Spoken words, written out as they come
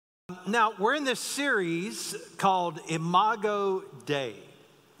Now, we're in this series called Imago Dei.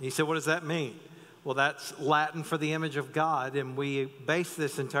 You said, what does that mean? Well, that's Latin for the image of God, and we base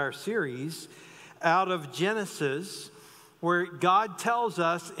this entire series out of Genesis, where God tells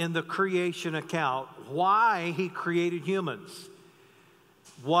us in the creation account why he created humans,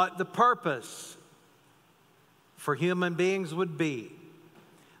 what the purpose for human beings would be,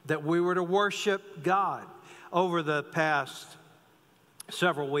 that we were to worship God. Over the past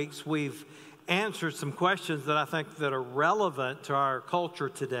several weeks, we've answered some questions that I think that are relevant to our culture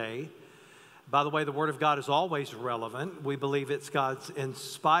today. By the way, the Word of God is always relevant. We believe it's God's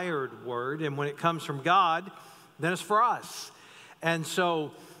inspired Word, and when it comes from God, then it's for us. And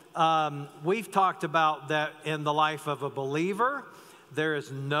so we've talked about that in the life of a believer, there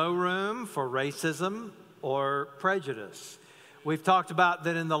is no room for racism or prejudice. We've talked about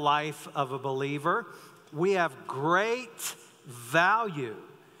that in the life of a believer, we have great value.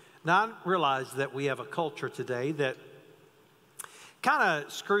 Now, I realize that we have a culture today that kind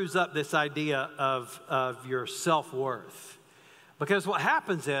of screws up this idea of your self-worth. Because what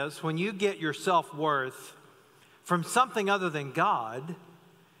happens is when you get your self-worth from something other than God,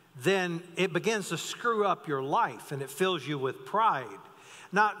 then it begins to screw up your life and it fills you with pride.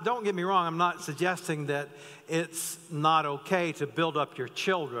 Now, don't get me wrong, I'm not suggesting that it's not okay to build up your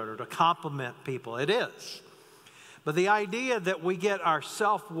children or to compliment people. It is. But the idea that we get our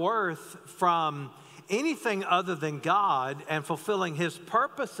self-worth from anything other than God and fulfilling his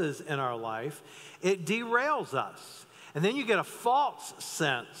purposes in our life, it derails us. And then you get a false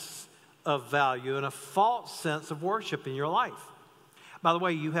sense of value and a false sense of worship in your life. By the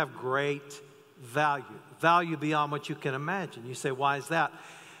way, you have great value beyond what you can imagine. You say, why is that?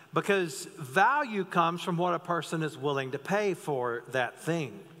 Because value comes from what a person is willing to pay for that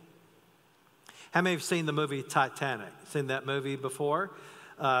thing. How many have seen the movie Titanic? Seen that movie before?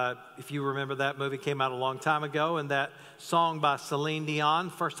 If you remember, that movie came out a long time ago, and that song by Celine Dion,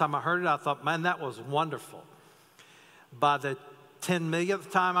 first time I heard it, I thought, man, that was wonderful. By the 10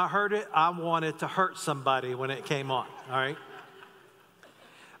 millionth time I heard it, I wanted to hurt somebody when it came on, all right?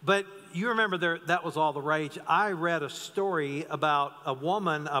 But you remember that was all the rage. I read a story about a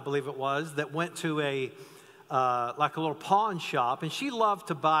woman, I believe it was, that went to like a little pawn shop, and she loved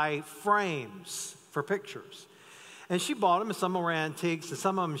to buy frames for pictures. And she bought them, and some were antiques, and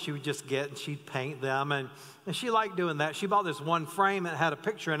some of them she would just get, and she'd paint them, and she liked doing that. She bought this one frame that had a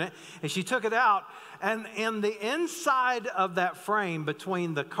picture in it, and she took it out, and in the inside of that frame,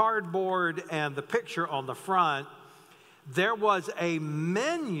 between the cardboard and the picture on the front, there was a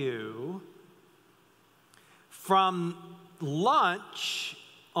menu from lunch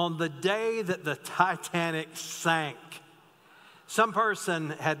on the day that the Titanic sank. Some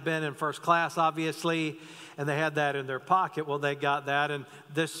person had been in first class, obviously, and they had that in their pocket. Well, they got that, and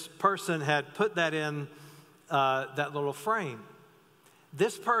this person had put that in that little frame.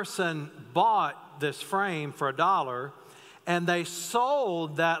 This person bought this frame for $1, and they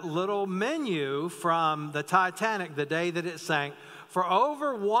sold that little menu from the Titanic the day that it sank for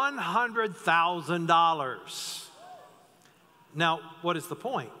over $100,000. Now, what is the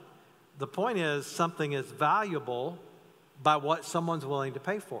point? The point is something is valuable by what someone's willing to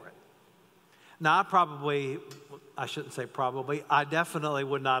pay for it. Now, I shouldn't say probably, I definitely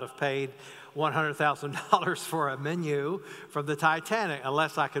would not have paid $100,000 for a menu from the Titanic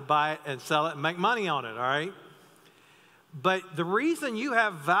unless I could buy it and sell it and make money on it, all right? But the reason you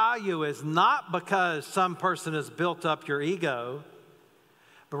have value is not because some person has built up your ego,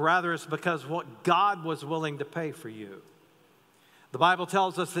 but rather it's because what God was willing to pay for you. The Bible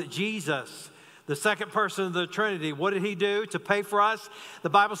tells us that Jesus, the second person of the Trinity, what did he do to pay for us? The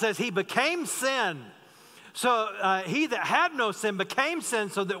Bible says he became sin. So he that had no sin became sin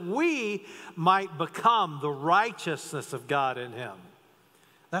so that we might become the righteousness of God in him.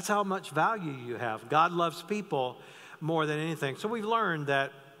 That's how much value you have. God loves people more than anything. So we've learned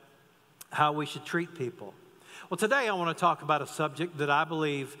that how we should treat people. Well, today I want to talk about a subject that I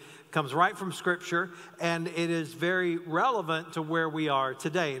believe comes right from Scripture, and it is very relevant to where we are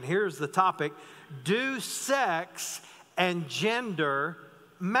today. And here's the topic: do sex and gender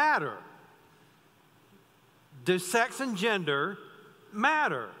matter? Do sex and gender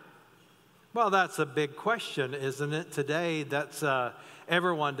matter? Well, that's a big question, isn't it? Today,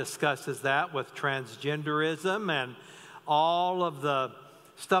 everyone discusses that with transgenderism and all of the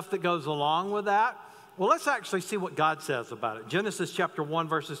stuff that goes along with that. Well, let's actually see what God says about it. Genesis chapter 1,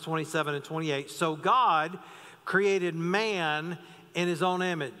 verses 27 and 28. So God created man in his own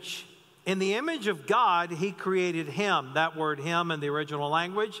image. In the image of God, he created him. That word him in the original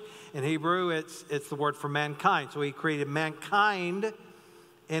language, in Hebrew, it's the word for mankind. So he created mankind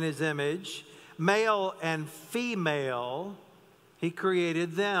in his image. Male and female, he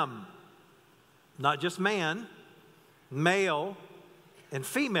created them. Not just man, male and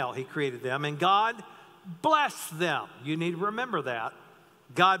female, he created them. And God blessed them. You need to remember that.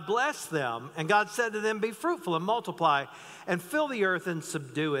 God blessed them, and God said to them, be fruitful and multiply and fill the earth and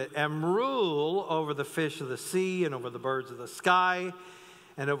subdue it and rule over the fish of the sea and over the birds of the sky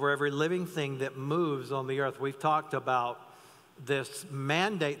and over every living thing that moves on the earth. We've talked about this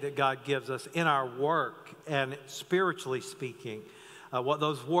mandate that God gives us in our work and spiritually speaking, what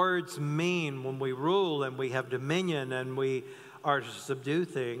those words mean when we rule and we have dominion and we are to subdue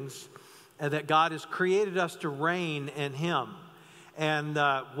things, and that God has created us to reign in Him. And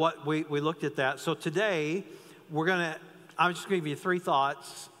what we looked at that. So today, I'm just going to give you 3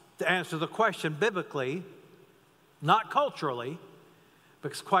 thoughts to answer the question biblically, not culturally,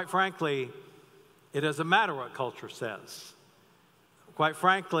 because quite frankly, it doesn't matter what culture says. Quite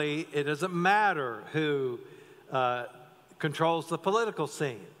frankly, it doesn't matter who controls the political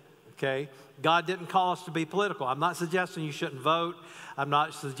scene, okay? God didn't call us to be political. I'm not suggesting you shouldn't vote. I'm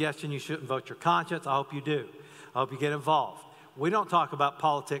not suggesting you shouldn't vote your conscience. I hope you do. I hope you get involved. We don't talk about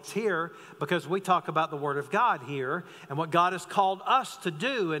politics here because we talk about the Word of God here and what God has called us to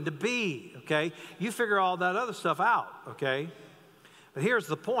do and to be, okay? You figure all that other stuff out, okay? But here's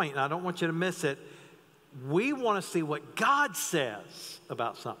the point, and I don't want you to miss it. We want to see what God says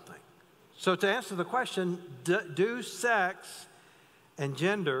about something. So to answer the question, do sex and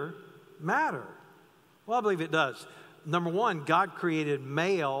gender matter? Well, I believe it does. Number one, God created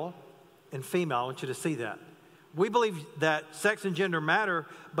male and female. I want you to see that. We believe that sex and gender matter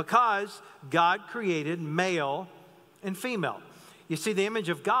because God created male and female. You see, the image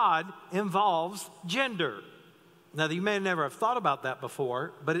of God involves gender. Now, you may never have thought about that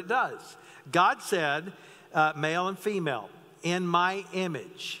before, but it does. God said, male and female, in my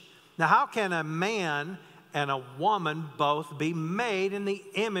image. Now, how can a man and a woman both be made in the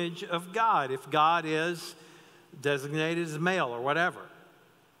image of God if God is designated as male or whatever?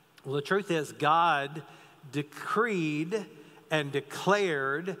 Well, the truth is God decreed and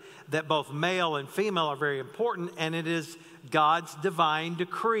declared that both male and female are very important, and it is God's divine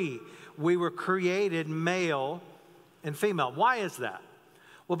decree. We were created male and female. Why is that?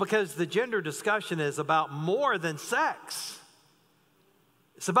 Well, because the gender discussion is about more than sex.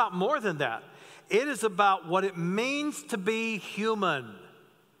 It's about more than that. It is about what it means to be human.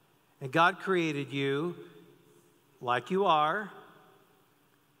 And God created you like you are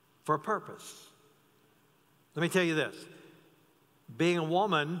for a purpose. Let me tell you this. Being a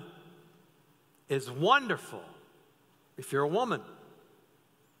woman is wonderful if you're a woman.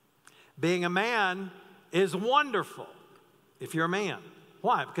 Being a man is wonderful if you're a man.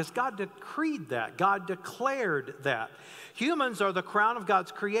 Why? Because God decreed that. God declared that. Humans are the crown of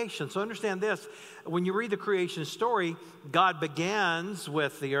God's creation. So understand this. When you read the creation story, God begins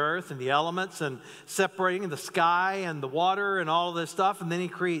with the earth and the elements and separating the sky and the water and all of this stuff. And then He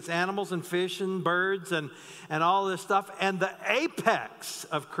creates animals and fish and birds and all of this stuff. And the apex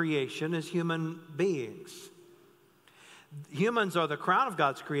of creation is human beings. Humans are the crown of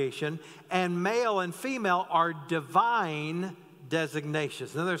God's creation, and male and female are divine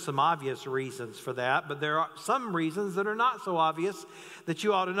designations. Now, there's some obvious reasons for that, but there are some reasons that are not so obvious that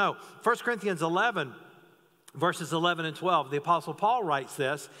you ought to know. 1 Corinthians 11, verses 11 and 12, the Apostle Paul writes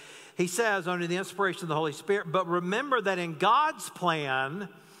this. He says, under the inspiration of the Holy Spirit, but remember that in God's plan,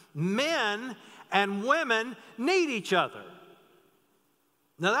 men and women need each other.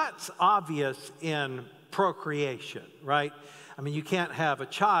 Now, that's obvious in procreation, right? I mean, you can't have a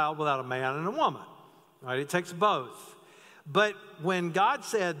child without a man and a woman, right? It takes both. But when God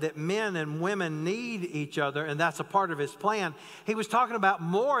said that men and women need each other, and that's a part of His plan, He was talking about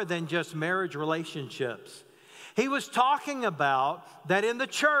more than just marriage relationships. He was talking about that in the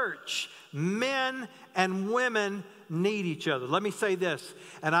church, men and women need each other. Let me say this,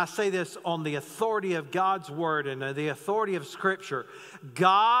 and I say this on the authority of God's Word and the authority of Scripture.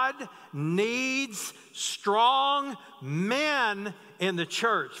 God needs strong men in the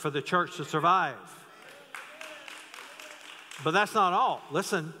church for the church to survive. But that's not all.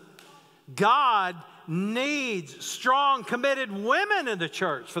 Listen, God needs strong, committed women in the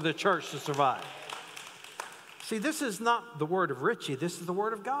church for the church to survive. See, this is not the word of Ritchie. This is the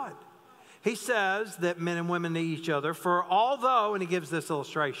word of God. He says that men and women need each other, for although, and he gives this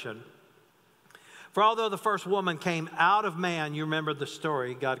illustration, for although the first woman came out of man, you remember the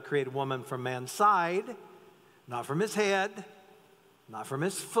story, God created woman from man's side, not from his head, not from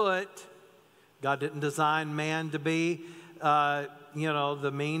his foot. God didn't design man to be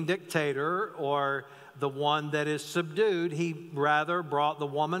the mean dictator or the one that is subdued. He rather brought the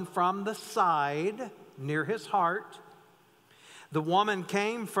woman from the side near his heart. The woman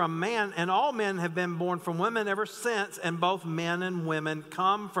came from man, and all men have been born from women ever since, and both men and women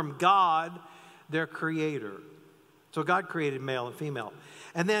come from God, their creator. So God created male and female.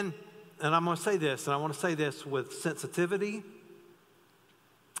 And then, and I'm going to say this, and I want to say this with sensitivity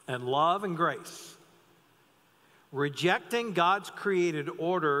and love and grace. Rejecting God's created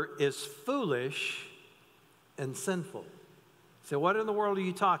order is foolish and sinful. So what in the world are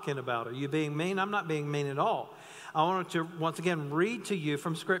you talking about? Are you being mean? I'm not being mean at all. I want to once again read to you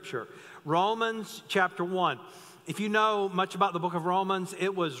from Scripture. Romans chapter 1. If you know much about the book of Romans,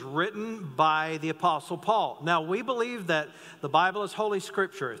 it was written by the Apostle Paul. Now, we believe that the Bible is Holy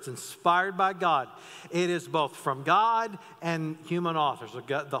Scripture. It's inspired by God. It is both from God and human authors.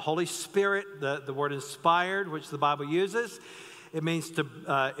 The Holy Spirit, the word inspired, which the Bible uses, it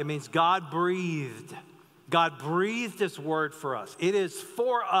means God breathed. God breathed His word for us. It is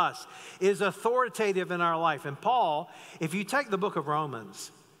for us. It is authoritative in our life. And Paul, if you take the book of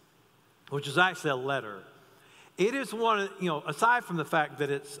Romans, which is actually a letter, it is one, aside from the fact that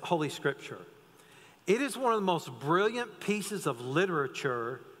it's Holy Scripture, it is one of the most brilliant pieces of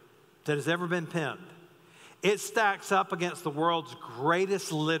literature that has ever been penned. It stacks up against the world's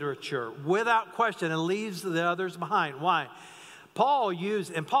greatest literature without question and leaves the others behind. Why? Paul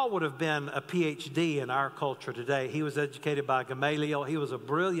would have been a PhD in our culture today. He was educated by Gamaliel. He was a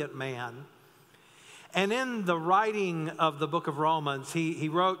brilliant man. And in the writing of the book of Romans, he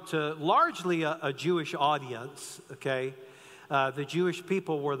wrote to largely a Jewish audience, okay? The Jewish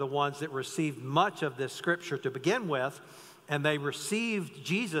people were the ones that received much of this scripture to begin with, and they received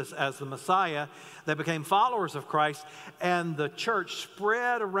Jesus as the Messiah. They became followers of Christ, and the church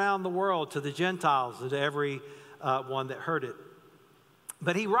spread around the world to the Gentiles and to every one that heard it.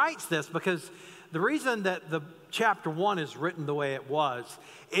 But he writes this because the reason that the chapter 1 is written the way it was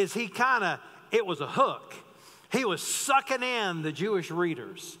is it was a hook. He was sucking in the Jewish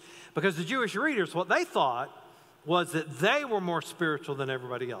readers because the Jewish readers, what they thought was that they were more spiritual than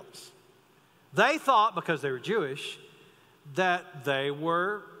everybody else. They thought, because they were Jewish, that they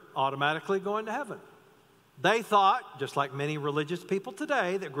were automatically going to heaven. They thought, just like many religious people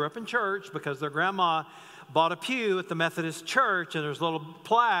today that grew up in church because their grandma bought a pew at the Methodist church and there's a little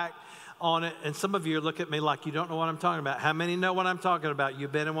plaque on it, and some of you look at me like you don't know what I'm talking about. How many know what I'm talking about?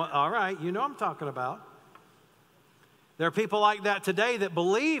 You've been in one. All right, you know what I'm talking about. There are people like that today that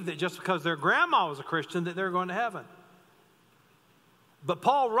believe that just because their grandma was a Christian that they're going to heaven. But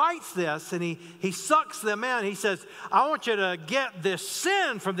Paul writes this, and he sucks them in. He says, I want you to get this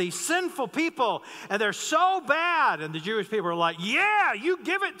sin from these sinful people, and they're so bad. And the Jewish people are like, yeah, you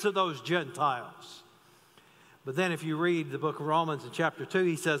give it to those Gentiles. But then if you read the book of Romans in chapter 2,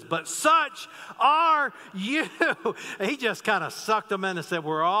 he says, but such are you. And he just kind of sucked them in and said,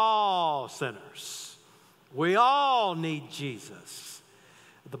 we're all sinners. We all need Jesus.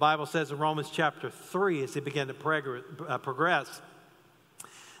 The Bible says in Romans chapter 3, as he began to progress,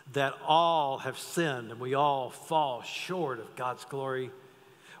 that all have sinned and we all fall short of God's glory.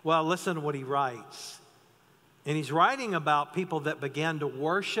 Well, listen to what he writes. And he's writing about people that began to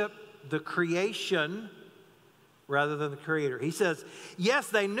worship the creation rather than the Creator. He says, yes,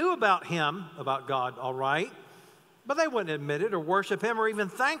 they knew about Him, about God, all right, but they wouldn't admit it or worship Him or even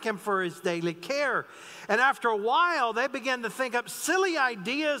thank Him for His daily care. And after a while, they began to think up silly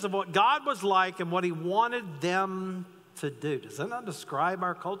ideas of what God was like and what He wanted them to do. Does that not describe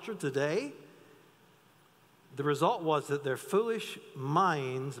our culture today? The result was that their foolish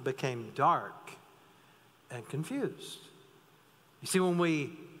minds became dark and confused. You see, when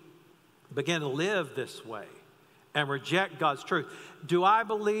we begin to live this way, and reject God's truth. Do I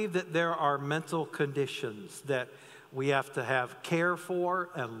believe that there are mental conditions that we have to have care for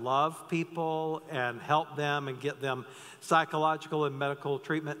and love people and help them and get them psychological and medical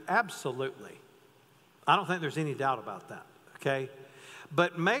treatment? Absolutely. I don't think there's any doubt about that, okay?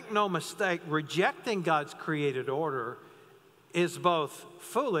 But make no mistake, rejecting God's created order is both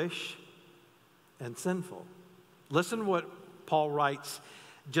foolish and sinful. Listen to what Paul writes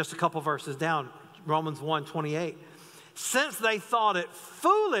just a couple verses down. Romans 1:28. Since they thought it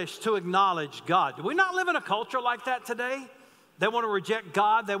foolish to acknowledge God. Do we not live in a culture like that today? They want to reject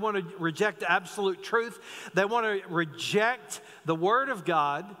God. They want to reject absolute truth. They want to reject the Word of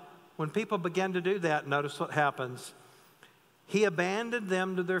God. When people begin to do that, notice what happens. He abandoned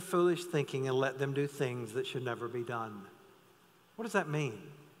them to their foolish thinking and let them do things that should never be done. What does that mean?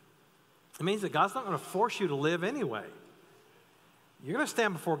 It means that God's not going to force you to live anyway. You're going to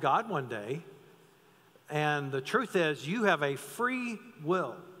stand before God one day, and the truth is you have a free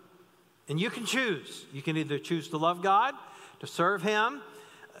will. And you can choose. You can either choose to love God, to serve Him.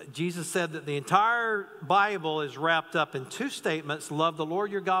 Jesus said that the entire Bible is wrapped up in two statements: love the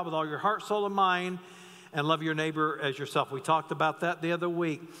Lord your God with all your heart, soul, and mind, and love your neighbor as yourself. We talked about that the other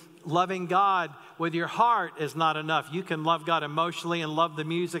week. Loving God with your heart is not enough. You can love God emotionally and love the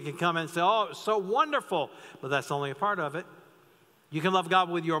music and come in and say, oh, it's so wonderful, but that's only a part of it. You can love God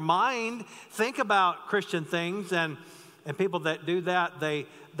with your mind. Think about Christian things, and people that do that, they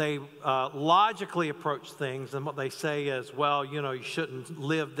logically approach things, and what they say is, well, you shouldn't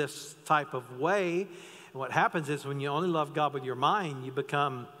live this type of way. And what happens is when you only love God with your mind, you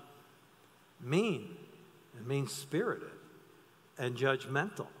become mean and mean-spirited and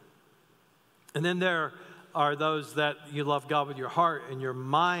judgmental. And then there are those that you love God with your heart and your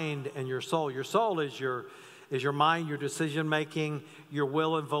mind and your soul. Your soul is your mind, your decision-making, your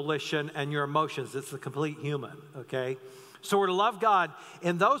will and volition, and your emotions. It's the complete human, okay? So we're to love God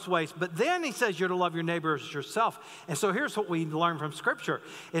in those ways. But then he says you're to love your neighbor as yourself. And so here's what we learn from Scripture.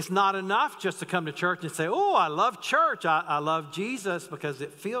 It's not enough just to come to church and say, oh, I love church. I love Jesus because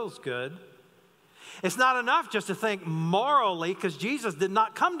it feels good. It's not enough just to think morally, because Jesus did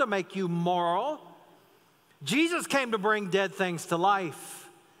not come to make you moral. Jesus came to bring dead things to life.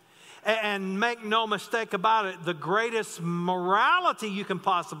 And make no mistake about it, the greatest morality you can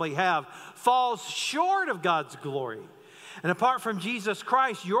possibly have falls short of God's glory. And apart from Jesus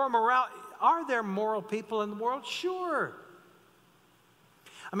Christ, your morality, are there moral people in the world? Sure.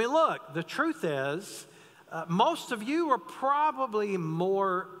 I mean, look, the truth is, most of you are probably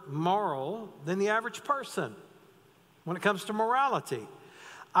more moral than the average person when it comes to morality.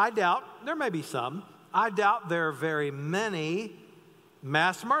 I doubt, there may be some, I doubt there are very many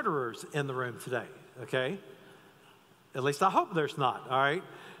mass murderers in the room today, okay? At least I hope there's not, all right?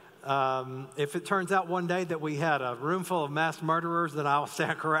 If it turns out one day that we had a room full of mass murderers, then I'll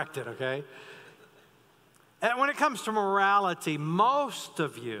stand corrected, okay? And when it comes to morality, most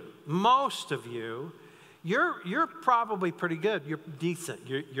of you, you're probably pretty good. You're decent.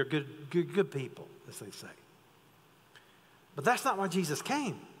 You're good people, as they say. But that's not why Jesus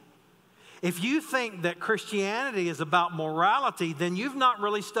came. If you think that Christianity is about morality, then you've not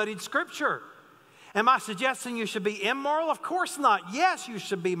really studied Scripture. Am I suggesting you should be immoral? Of course not. Yes, you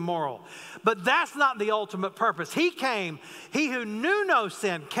should be moral. But that's not the ultimate purpose. He came, he who knew no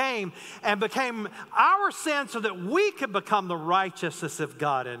sin came and became our sin so that we could become the righteousness of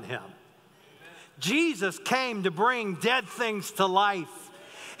God in him. Jesus came to bring dead things to life.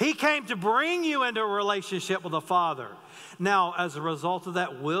 He came to bring you into a relationship with the Father. Now, as a result of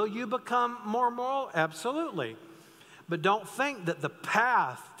that, will you become more moral? Absolutely. But don't think that the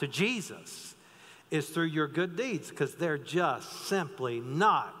path to Jesus is through your good deeds, because they're just simply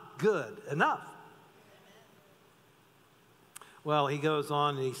not good enough. Well, he goes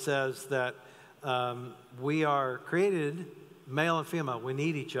on and he says that we are created male and female. We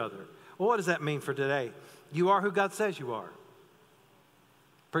need each other. Well, what does that mean for today? You are who God says you are.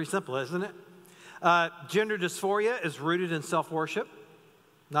 Pretty simple, isn't it? Gender dysphoria is rooted in self-worship.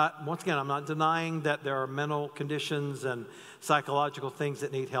 Once again, I'm not denying that there are mental conditions and psychological things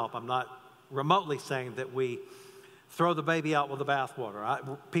that need help. I'm not remotely saying that we throw the baby out with the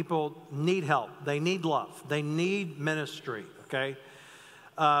bathwater. People need help. They need love. They need ministry, okay?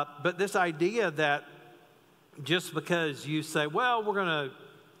 But this idea that just because you say, well, we're going to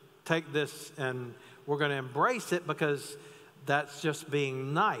take this and we're going to embrace it because that's just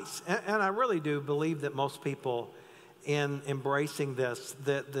being nice. And I really do believe that most people in embracing this,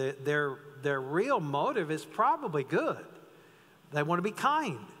 that their real motive is probably good. They want to be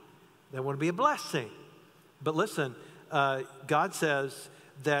kind. They want to be a blessing. But listen, God says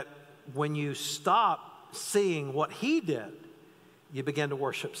that when you stop seeing what he did, you begin to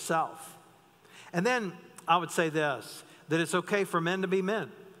worship self. And then I would say this, that it's okay for men to be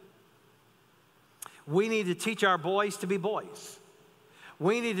men. We need to teach our boys to be boys.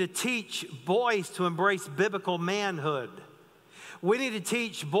 We need to teach boys to embrace biblical manhood. We need to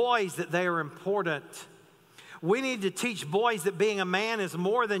teach boys that they are important. We need to teach boys that being a man is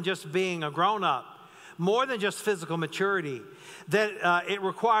more than just being a grown-up, more than just physical maturity, that it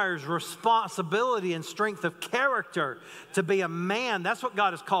requires responsibility and strength of character to be a man. That's what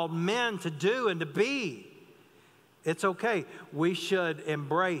God has called men to do and to be. It's okay. We should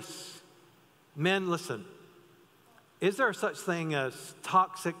embrace. Men, listen, is there such thing as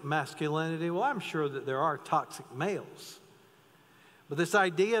toxic masculinity? Well, I'm sure that there are toxic males. But this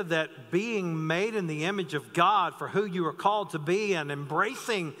idea that being made in the image of God for who you are called to be and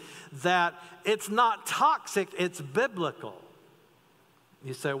embracing that, it's not toxic, it's biblical.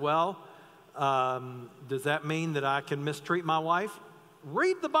 You say, well, does that mean that I can mistreat my wife?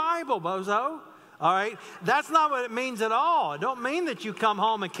 Read the Bible, bozo. All right? That's not what it means at all. It don't mean that you come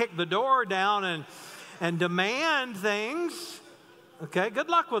home and kick the door down and demand things. Okay? Good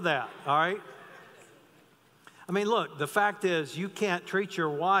luck with that. All right? I mean, look, the fact is you can't treat your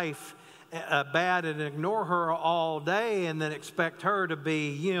wife bad and ignore her all day and then expect her to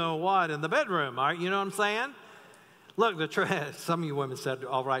be, you know what, in the bedroom. All right? You know what I'm saying? Look, some of you women said,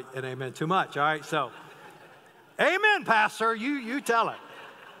 all right, and amen too much. All right? So, amen, Pastor. You tell it.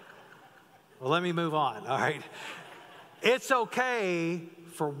 Well, let me move on, all right? It's okay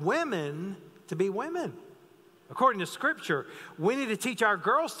for women to be women. According to Scripture, we need to teach our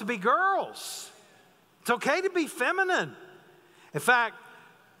girls to be girls. It's okay to be feminine. In fact,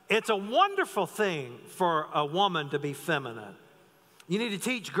 it's a wonderful thing for a woman to be feminine. You need to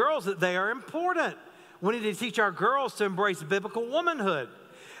teach girls that they are important. We need to teach our girls to embrace biblical womanhood.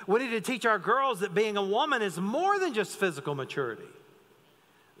 We need to teach our girls that being a woman is more than just physical maturity.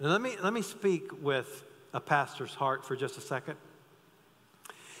 Now, let me speak with a pastor's heart for just a second.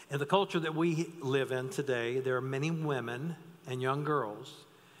 In the culture that we live in today, there are many women and young girls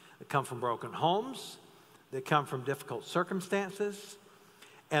that come from broken homes, that come from difficult circumstances,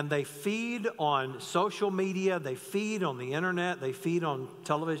 and they feed on social media, they feed on the internet, they feed on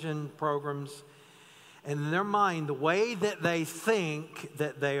television programs, and in their mind, the way that they think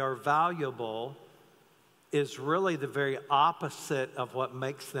that they are valuable is really the very opposite of what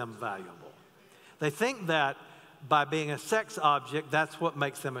makes them valuable. They think that by being a sex object, that's what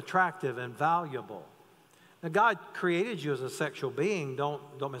makes them attractive and valuable. Now, God created you as a sexual being.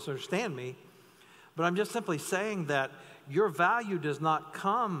 Don't misunderstand me. But I'm just simply saying that your value does not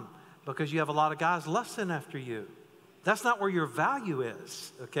come because you have a lot of guys lusting after you. That's not where your value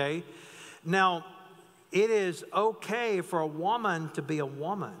is, okay? Now, it is okay for a woman to be a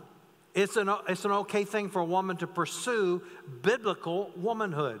woman. It's an okay thing for a woman to pursue biblical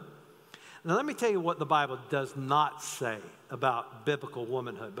womanhood. Now, let me tell you what the Bible does not say about biblical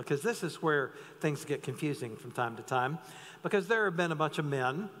womanhood, because this is where things get confusing from time to time, because there have been a bunch of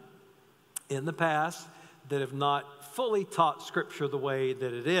men in the past that have not fully taught Scripture the way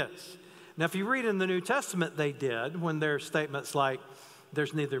that it is. Now, if you read in the New Testament, they did, when there are statements like,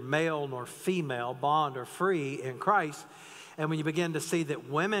 there's neither male nor female, bond or free in Christ. And when you begin to see that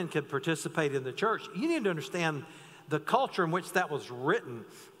women could participate in the church, you need to understand the culture in which that was written.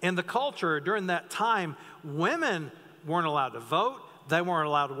 In the culture during that time, women weren't allowed to vote. They weren't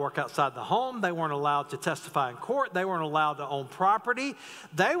allowed to work outside the home. They weren't allowed to testify in court. They weren't allowed to own property.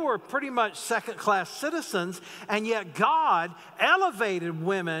 They were pretty much second-class citizens, and yet God elevated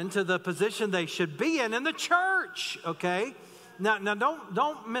women to the position they should be in the church, okay? Now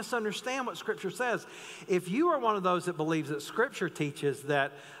don't misunderstand what Scripture says. If you are one of those that believes that Scripture teaches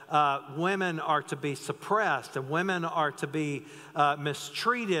that women are to be suppressed and women are to be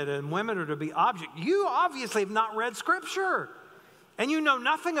mistreated and women are to be object, you obviously have not read Scripture. And you know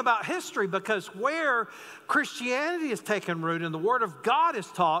nothing about history, because where Christianity has taken root and the Word of God is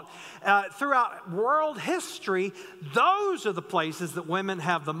taught throughout world history, those are the places that women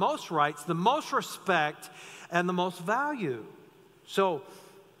have the most rights, the most respect, and the most value. So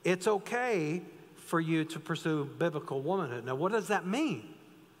it's okay for you to pursue biblical womanhood. Now, what does that mean?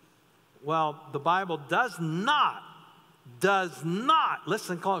 Well, the Bible does not,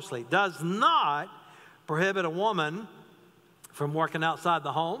 listen closely, does not prohibit a woman from working outside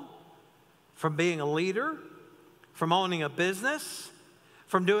the home, from being a leader, from owning a business,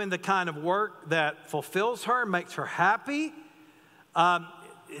 from doing the kind of work that fulfills her, makes her happy.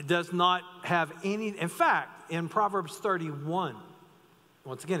 It does not have any, in fact, in Proverbs 31,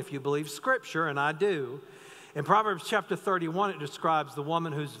 once again, if you believe Scripture, and I do, in Proverbs chapter 31, it describes the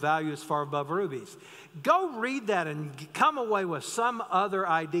woman whose value is far above rubies. Go read that and come away with some other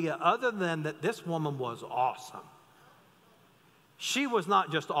idea other than that this woman was awesome. She was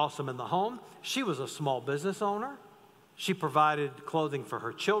not just awesome in the home. She was a small business owner. She provided clothing for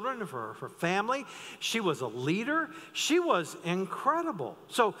her children, for her family. She was a leader. She was incredible.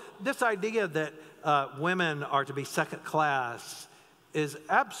 So this idea that women are to be second class is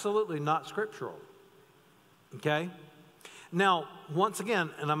absolutely not scriptural. Okay? Now, once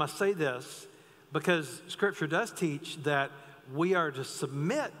again, and I must say this, because Scripture does teach that we are to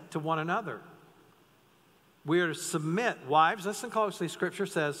submit to one another. We are to submit. Wives, listen closely. Scripture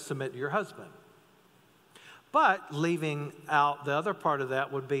says submit to your husband. But leaving out the other part of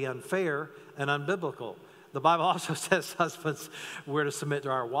that would be unfair and unbiblical. The Bible also says husbands, we're to submit to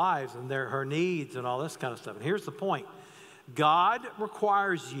our wives and her needs and all this kind of stuff. And here's the point. God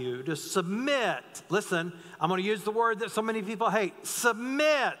requires you to submit. Listen, I'm going to use the word that so many people hate.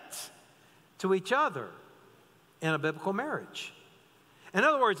 Submit to each other in a biblical marriage. In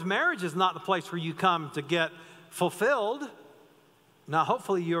other words, marriage is not the place where you come to get fulfilled. Now,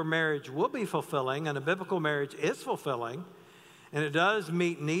 hopefully your marriage will be fulfilling, and a biblical marriage is fulfilling, and it does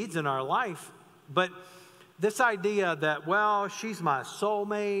meet needs in our life. But this idea that, well, she's my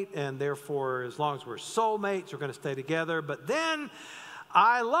soulmate, and therefore, as long as we're soulmates, we're going to stay together. But then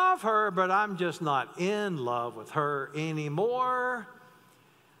I love her, but I'm just not in love with her anymore.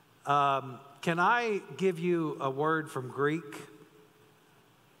 Can I give you a word from Greek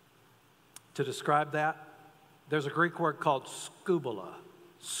to describe that? There's a Greek word called skubala.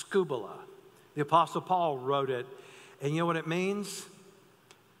 Skubala. The Apostle Paul wrote it, and you know what it means?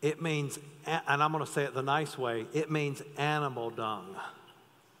 It means, and I'm going to say it the nice way, it means animal dung.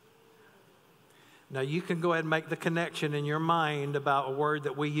 Now, you can go ahead and make the connection in your mind about a word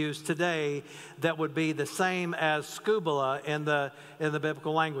that we use today that would be the same as skubala in the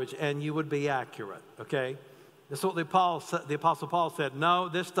biblical language, and you would be accurate, okay? That's what the Apostle Paul said. No,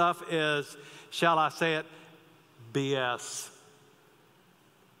 this stuff is, shall I say it, BS.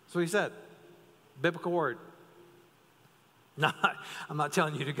 That's what he said. Biblical word. No, I'm not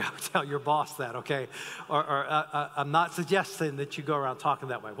telling you to go tell your boss that, okay? I'm not suggesting that you go around talking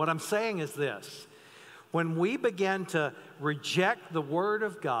that way. What I'm saying is this. When we begin to reject the Word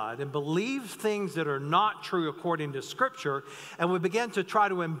of God and believe things that are not true according to Scripture, and we begin to try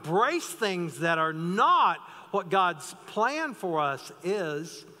to embrace things that are not what God's plan for us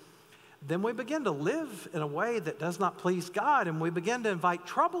is, then we begin to live in a way that does not please God, and we begin to invite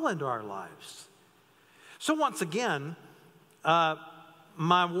trouble into our lives. So once again,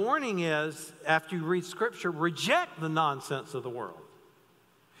 my warning is, after you read Scripture, reject the nonsense of the world.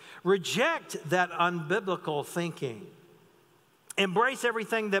 Reject that unbiblical thinking. Embrace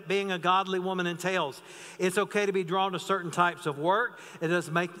everything that being a godly woman entails. It's okay to be drawn to certain types of work. It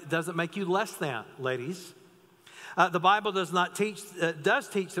doesn't make you less than, ladies. The Bible does teach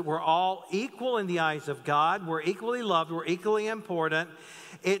that we're all equal in the eyes of God. We're equally loved. We're equally important.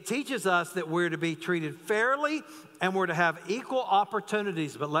 It teaches us that we're to be treated fairly and we're to have equal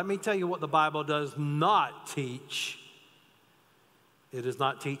opportunities. But let me tell you what the Bible does not teach. It does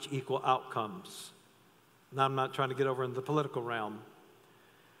not teach equal outcomes. Now, I'm not trying to get over into the political realm,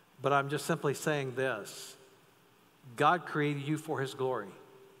 but I'm just simply saying this. God created you for His glory.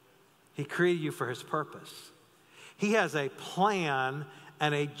 He created you for His purpose. He has a plan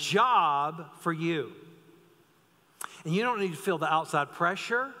and a job for you. And you don't need to feel the outside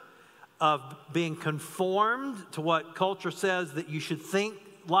pressure of being conformed to what culture says that you should think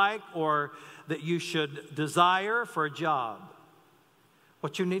like or that you should desire for a job.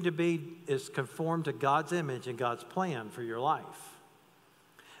 What you need to be is conformed to God's image and God's plan for your life.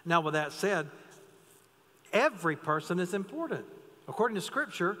 Now, with that said, every person is important. According to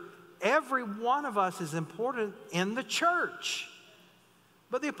Scripture, every one of us is important in the church.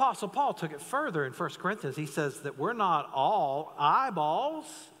 But the Apostle Paul took it further in 1 Corinthians. He says that we're not all eyeballs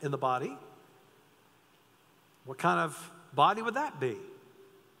in the body. What kind of body would that be?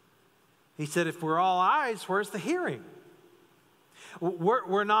 He said, if we're all eyes, where's the hearing?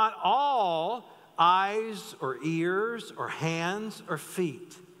 We're not all eyes or ears or hands or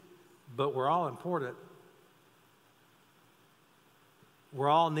feet, but we're all important. We're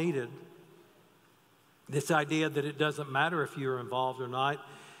all needed. This idea that it doesn't matter if you're involved or not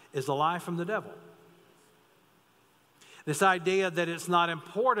is a lie from the devil. This idea that it's not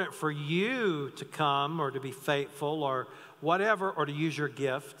important for you to come or to be faithful or whatever or to use your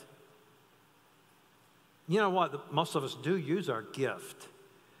gift. You know what? Most of us do use our gift.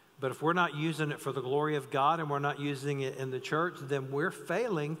 But if we're not using it for the glory of God and we're not using it in the church, then we're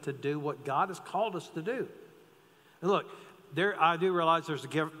failing to do what God has called us to do. And look, I do realize there's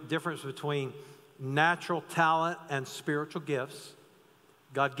a difference between natural talent and spiritual gifts.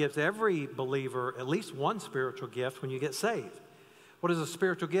 God gives every believer at least one spiritual gift when you get saved. What is a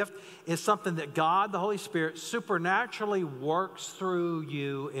spiritual gift? It's something that God, the Holy Spirit, supernaturally works through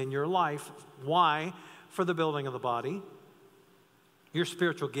you in your life. Why? For the building of the body. Your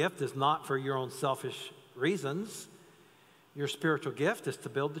spiritual gift is not for your own selfish reasons. Your spiritual gift is to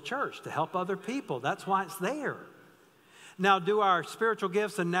build the church, to help other people. That's why it's there. Now, do our spiritual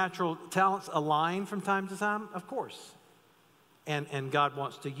gifts and natural talents align from time to time? Of course. And God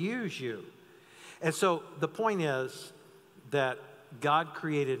wants to use you. And so the point is that God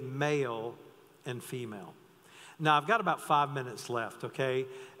created male and female. Now, I've got about 5 minutes left, okay?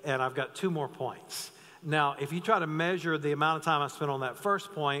 And I've got 2 more points. Now, if you try to measure the amount of time I spent on that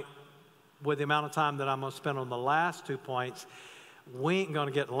first point with the amount of time that I'm going to spend on the last 2 points, we ain't going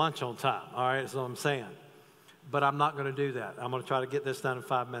to get lunch on time, all right? That's what I'm saying. But I'm not going to do that. I'm going to try to get this done in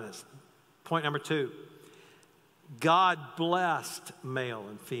 5 minutes. Point number 2, God blessed male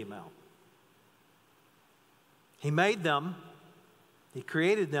and female. He made them, He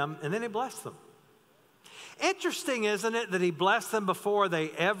created them, and then He blessed them. Interesting, isn't it, that He blessed them before they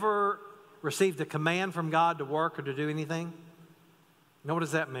ever received a command from God to work or to do anything? Now, what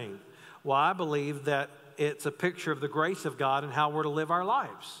does that mean? Well, I believe that it's a picture of the grace of God and how we're to live our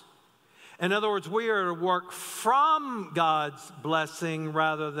lives. In other words, we are to work from God's blessing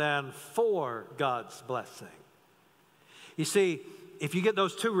rather than for God's blessing. You see, if you get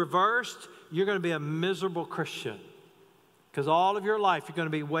those two reversed, you're going to be a miserable Christian. Because all of your life, you're going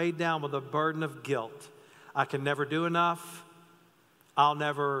to be weighed down with a burden of guilt. I can never do enough. I'll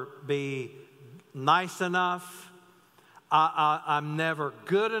never be nice enough. I'm never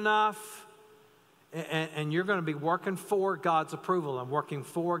good enough. And you're going to be working for God's approval and working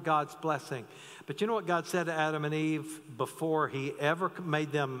for God's blessing. But you know what God said to Adam and Eve before He ever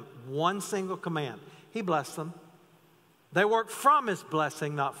made them one single command? He blessed them. They worked from His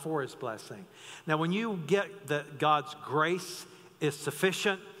blessing, not for His blessing. Now, when you get that God's grace is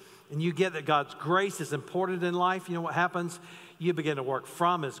sufficient, and you get that God's grace is important in life, you know what happens? You begin to work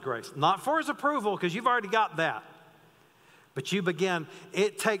from His grace. Not for His approval, because you've already got that. But you begin,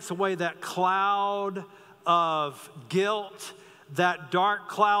 it takes away that cloud of guilt, that dark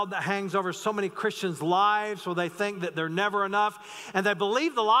cloud that hangs over so many Christians' lives where they think that they're never enough, and they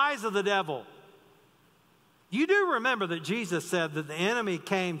believe the lies of the devil. You do remember that Jesus said that the enemy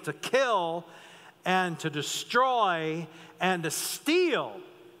came to kill and to destroy and to steal.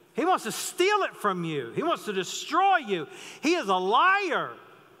 He wants to steal it from you. He wants to destroy you. He is a liar.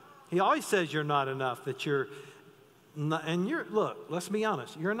 He always says you're not enough, that you're not, and look, let's be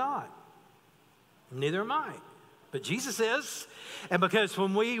honest, you're not. Neither am I. But Jesus is. And because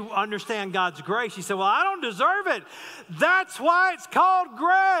when we understand God's grace, you say, well, I don't deserve it. That's why it's called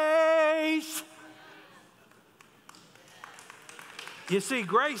grace. You see,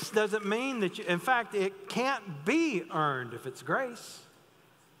 grace doesn't mean that in fact, it can't be earned if it's grace.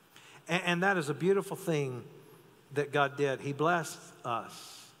 And that is a beautiful thing that God did. He blessed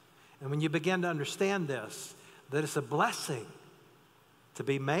us. And when you begin to understand this, that it's a blessing to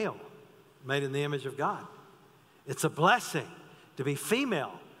be male, made in the image of God. It's a blessing to be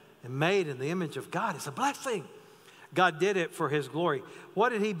female and made in the image of God. It's a blessing. God did it for His glory. What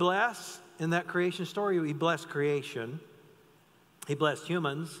did He bless in that creation story? He blessed creation. He blessed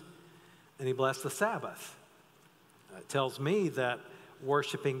humans. And He blessed the Sabbath. It tells me that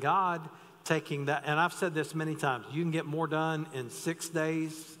worshiping God, taking that, and I've said this many times, you can get more done in 6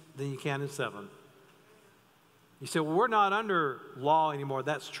 days than you can in 7. You say, well, we're not under law anymore.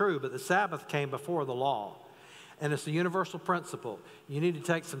 That's true, but the Sabbath came before the law. And it's a universal principle. You need to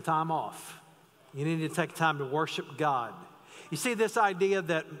take some time off. You need to take time to worship God. You see this idea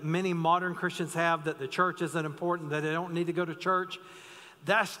that many modern Christians have, that the church isn't important, that they don't need to go to church,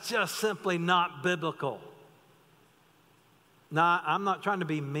 that's just simply not biblical. Now, I'm not trying to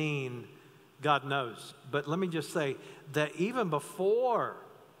be mean, God knows. But let me just say that even before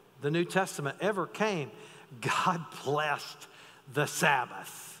the New Testament ever came, God blessed the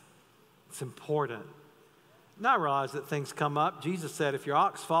Sabbath. It's important. Now I realize that things come up. Jesus said, if your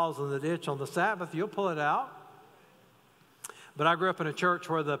ox falls in the ditch on the Sabbath, you'll pull it out. But I grew up in a church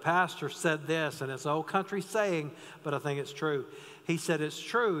where the pastor said this, and it's an old country saying, but I think it's true. He said, it's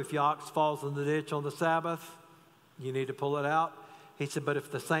true, if your ox falls in the ditch on the Sabbath, you need to pull it out. He said, but if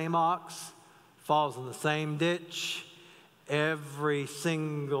the same ox falls in the same ditch every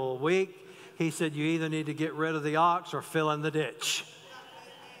single week, he said, you either need to get rid of the ox or fill in the ditch.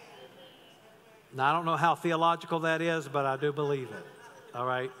 Now, I don't know how theological that is, but I do believe it. All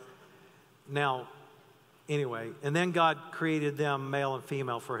right? Now, anyway, and then God created them, male and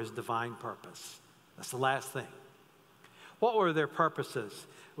female, for His divine purpose. That's the last thing. What were their purposes?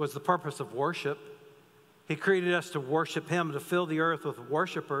 It was the purpose of worship. He created us to worship Him, to fill the earth with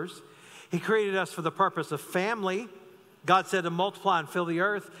worshipers. He created us for the purpose of family. God said to multiply and fill the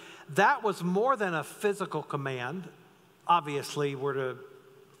earth. That was more than a physical command. Obviously, we're to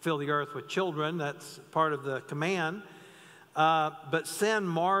fill the earth with children. That's part of the command. But sin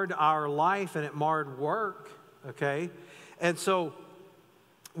marred our life and it marred work, okay? And so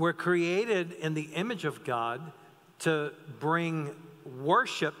we're created in the image of God to bring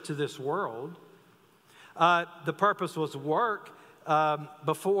worship to this world. The purpose was work.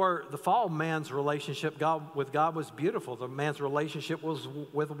 Before the fall, man's relationship with God was beautiful. The man's relationship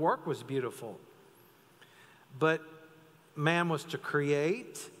with work was beautiful. But man was to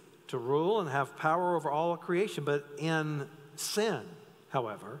create, to rule, and have power over all of creation. But in sin,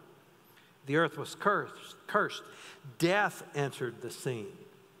 however, the earth was cursed. Death entered the scene.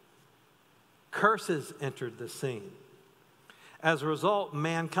 curses entered the scene. As a result,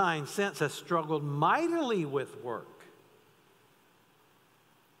 mankind since has struggled mightily with work.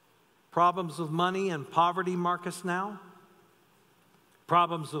 Problems with money and poverty mark us now.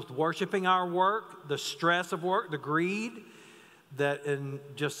 Problems with worshiping our work, the stress of work, the greed that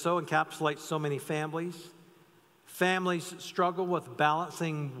just so encapsulates so many families. Families struggle with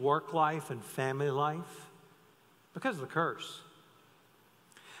balancing work life and family life because of the curse.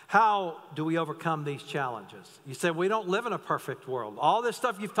 How do we overcome these challenges? You said we don't live in a perfect world. All this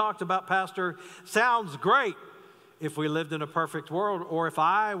stuff you've talked about, Pastor, sounds great if we lived in a perfect world, or if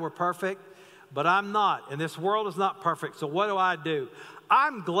I were perfect, but I'm not, and this world is not perfect, so what do?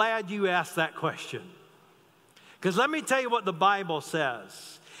 I'm glad you asked that question. Because let me tell you what the Bible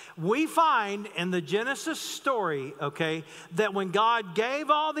says. We find in the Genesis story, okay, that when God gave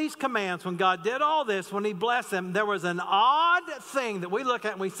all these commands, when God did all this, when he blessed them, there was an odd thing that we look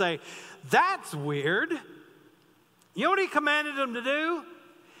at and we say, that's weird. You know what he commanded them to do?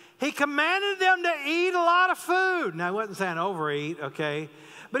 He commanded them to eat a lot of food. Now, he wasn't saying overeat, okay?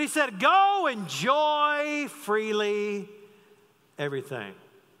 But he said, go enjoy freely everything.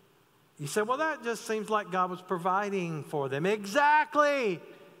 You said, well, that just seems like God was providing for them. Exactly.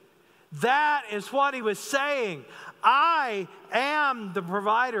 That is what he was saying. I am the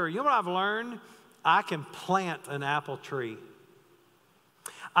provider. You know what I've learned? I can plant an apple tree.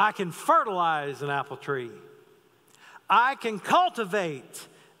 I can fertilize an apple tree. I can cultivate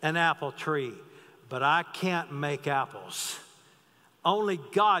an apple tree, but I can't make apples. Only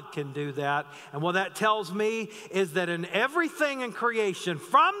God can do that. And what that tells me is that in everything in creation,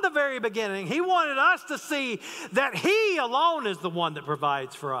 from the very beginning, he wanted us to see that he alone is the one that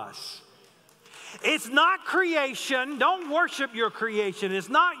provides for us. It's not creation. Don't worship your creation. It's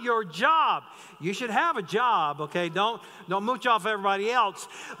not your job. You should have a job, okay? Don't mooch off everybody else.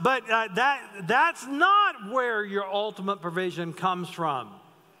 But that's not where your ultimate provision comes from.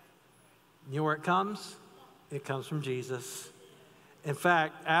 You know where it comes? It comes from Jesus. In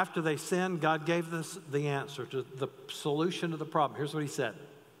fact, after they sinned, God gave us the answer to the solution to the problem. Here's what he said.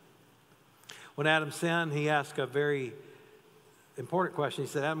 When Adam sinned, he asked a very important question. He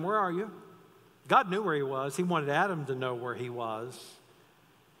said, Adam, where are you? God knew where he was. He wanted Adam to know where he was.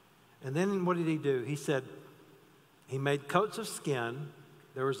 And then what did he do? He said, he made coats of skin.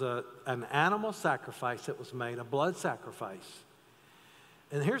 There was an animal sacrifice that was made, a blood sacrifice.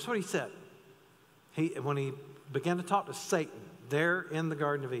 And here's what he said. When he began to talk to Satan there in the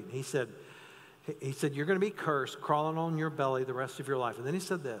Garden of Eden, he said, you're going to be cursed, crawling on your belly the rest of your life. And then he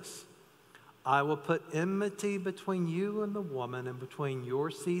said this, I will put enmity between you and the woman and between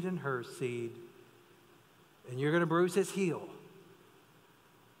your seed and her seed, and you're going to bruise his heel.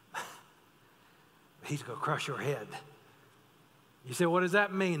 He's going to crush your head. You say, what does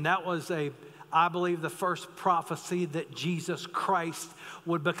that mean? That was I believe, the first prophecy that Jesus Christ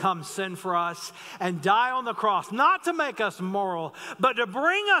would become sin for us and die on the cross, not to make us moral, but to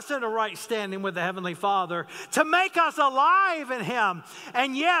bring us into right standing with the Heavenly Father, to make us alive in him.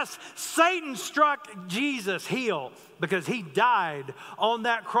 And yes, Satan struck Jesus' heel because he died on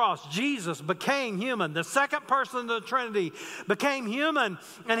that cross. Jesus became human. The second person of the Trinity became human,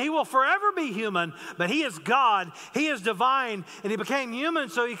 and he will forever be human, but he is God. He is divine, and he became human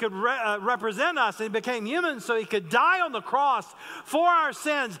so he could represent us, and he became human so he could die on the cross for our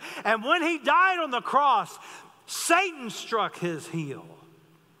sins. And when he died on the cross, Satan struck his heel.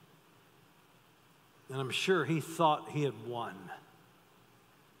 And I'm sure he thought he had won.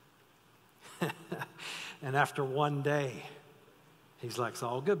 And after one day, he's like, it's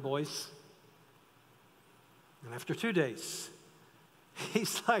all good, boys. And after 2 days,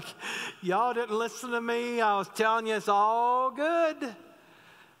 he's like, y'all didn't listen to me. I was telling you it's all good.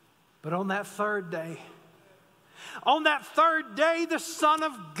 But on that third day, the Son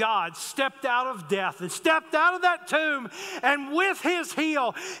of God stepped out of death and stepped out of that tomb, and with his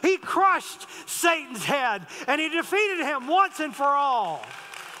heel, he crushed Satan's head, and he defeated him once and for all.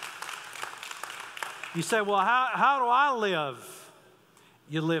 You say, well, how do I live?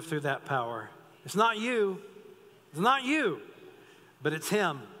 You live through that power. It's not you. It's not you, but it's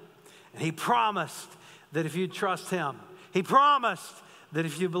him. And he promised that if you trust him, he promised that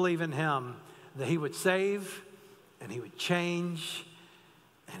if you believe in him, that he would save, and he would change,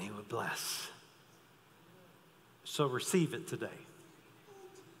 and he would bless. So receive it today.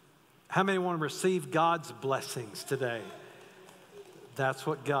 How many want to receive God's blessings today? That's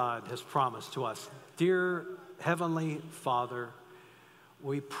what God has promised to us. Dear Heavenly Father,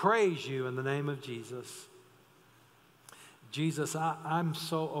 we praise you in the name of Jesus. Jesus, I'm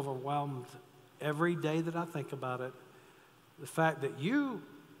so overwhelmed every day that I think about it. The fact that you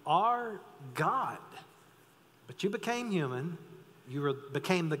are God. But you became human. You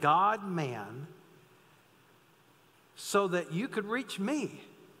became the God-man so that you could reach me,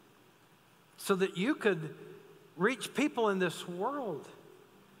 so that you could reach people in this world,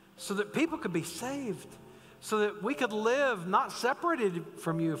 so that people could be saved, so that we could live not separated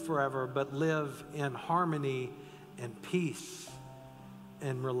from you forever, but live in harmony and peace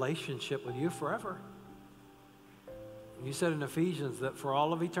and relationship with you forever. You said in Ephesians that for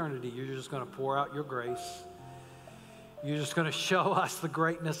all of eternity, you're just going to pour out your grace. You're just going to show us the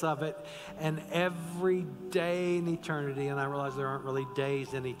greatness of it. And every day in eternity, and I realize there aren't really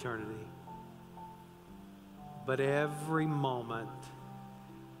days in eternity, but every moment,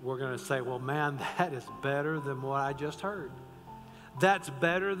 we're going to say, well, man, that is better than what I just heard. That's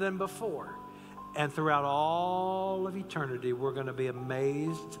better than before. And throughout all of eternity, we're going to be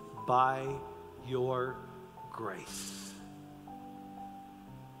amazed by your grace.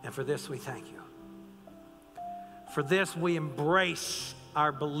 And for this, we thank you. For this, we embrace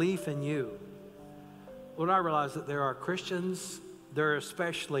our belief in you. Lord, I realize that there are Christians, there are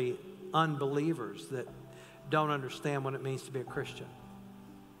especially unbelievers that don't understand what it means to be a Christian.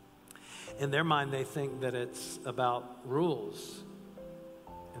 In their mind, they think that it's about rules.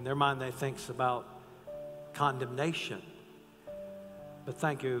 In their mind, they think it's about condemnation. But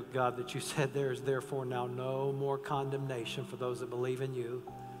thank you, God, that you said there is therefore now no more condemnation for those that believe in you.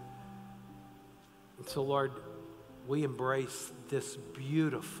 And so, Lord, we embrace this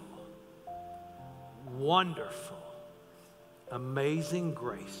beautiful, wonderful, amazing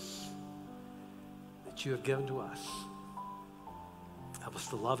grace that you have given to us. Help us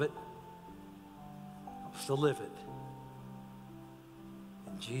to love it. Help us to live it.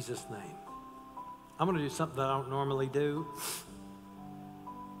 In Jesus' name. I'm going to do something that I don't normally do.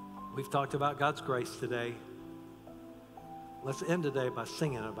 We've talked about God's grace today. Let's end today by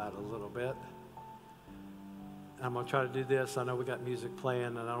singing about it a little bit. I'm going to try to do this. I know we got music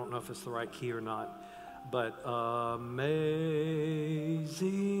playing, and I don't know if it's the right key or not. But amazing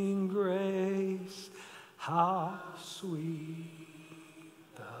grace, how sweet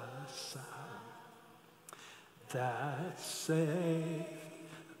the sound that saved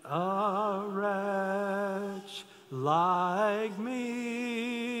a wretch like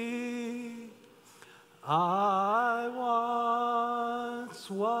me. I once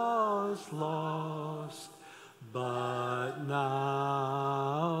was lost, but now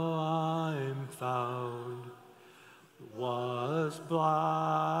I'm found. Was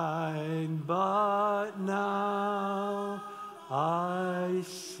blind, but now I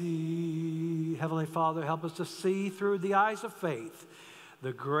see. Heavenly Father, help us to see through the eyes of faith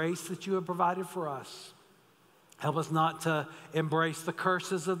the grace that you have provided for us. Help us not to embrace the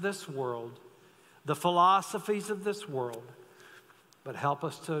curses of this world, the philosophies of this world, but help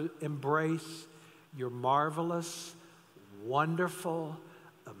us to embrace your marvelous, wonderful,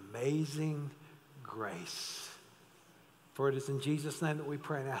 amazing grace. For it is in Jesus' name that we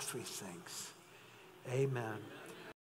pray and ask these things. Amen.